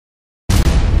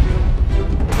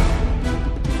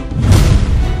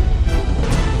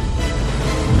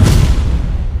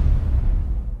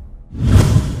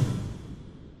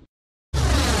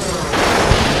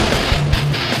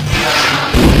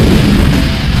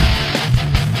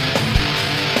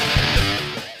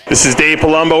This is Dave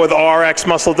Palumbo with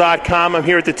RxMuscle.com. I'm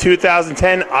here at the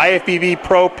 2010 IFBB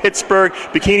Pro Pittsburgh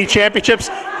Bikini Championships,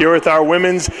 here with our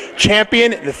women's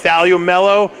champion, Nathalia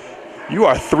Mello. You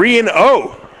are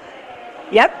 3-0.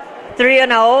 Yep,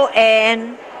 3-0,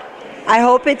 and I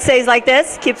hope it stays like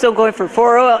this. Keeps on going for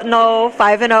 4-0, 5-0,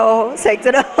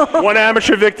 6-0. One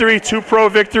amateur victory, 2 pro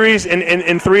victories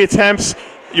in 3 attempts.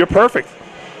 You're perfect.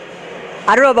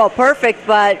 I don't know about perfect,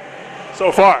 but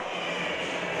so far.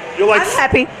 You're like, I'm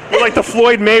happy. You're like the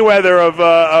Floyd Mayweather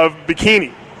of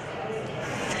Bikini.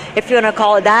 If you want to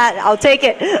call it that, I'll take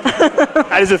it.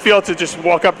 How does it feel to just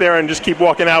walk up there and just keep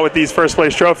walking out with these first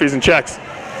place trophies and checks?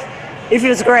 It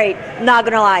feels great, not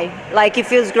going to lie. Like, it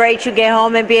feels great to get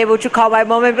home and be able to call my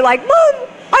mom and be like, Mom,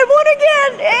 I won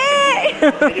again!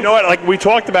 Hey! You know what, like we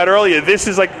talked about earlier, this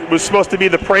is was supposed to be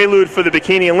the prelude for the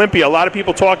Bikini Olympia. A lot of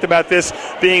people talked about this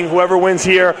being whoever wins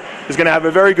here is going to have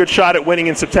a very good shot at winning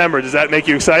in September. Does that make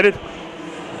you excited?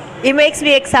 It makes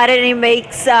me excited, and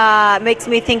it makes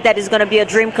me think that it's going to be a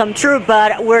dream come true,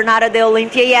 but we're not at the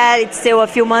Olympia yet. It's still a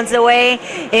few months away,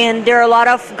 and there are a lot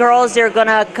of girls that are going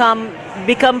to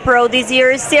become pro this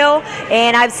year still,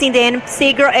 and I've seen the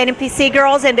NPC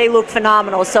girls, and they look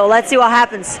phenomenal, so let's see what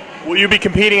happens. Will you be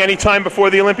competing any time before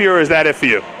the Olympia, or is that it for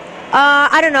you?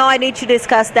 I don't know. I need to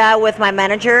discuss that with my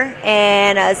manager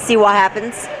and see what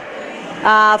happens.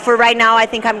 For right now, I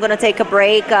think I'm going to take a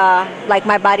break. Like,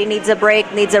 my body needs a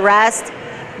break, needs a rest,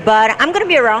 but I'm going to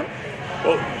be around.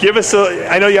 Well, give us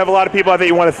I know you have a lot of people out there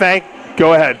you want to thank.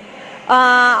 Go ahead.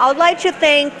 I would like to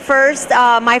thank first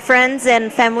my friends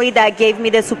and family that gave me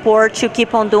the support to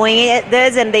keep on doing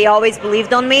this, and they always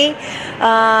believed on me.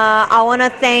 I want to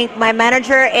thank my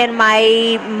manager and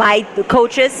my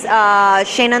coaches,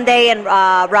 Shannon Day and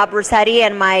Rob Rossetti,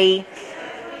 and my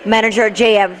manager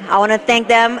JM. I want to thank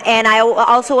them, and I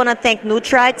also want to thank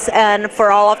Nutrex and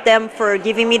for all of them for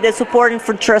giving me the support and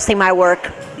for trusting my work.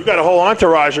 You got a whole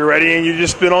entourage already, and you've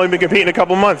just only been competing a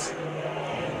couple months.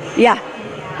 Yeah,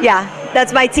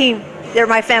 that's my team. They're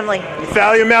my family.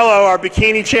 Nathalia Mello, our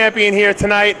bikini champion here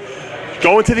tonight,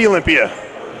 going to the Olympia.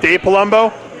 Dave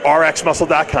Palumbo,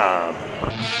 RxMuscle.com.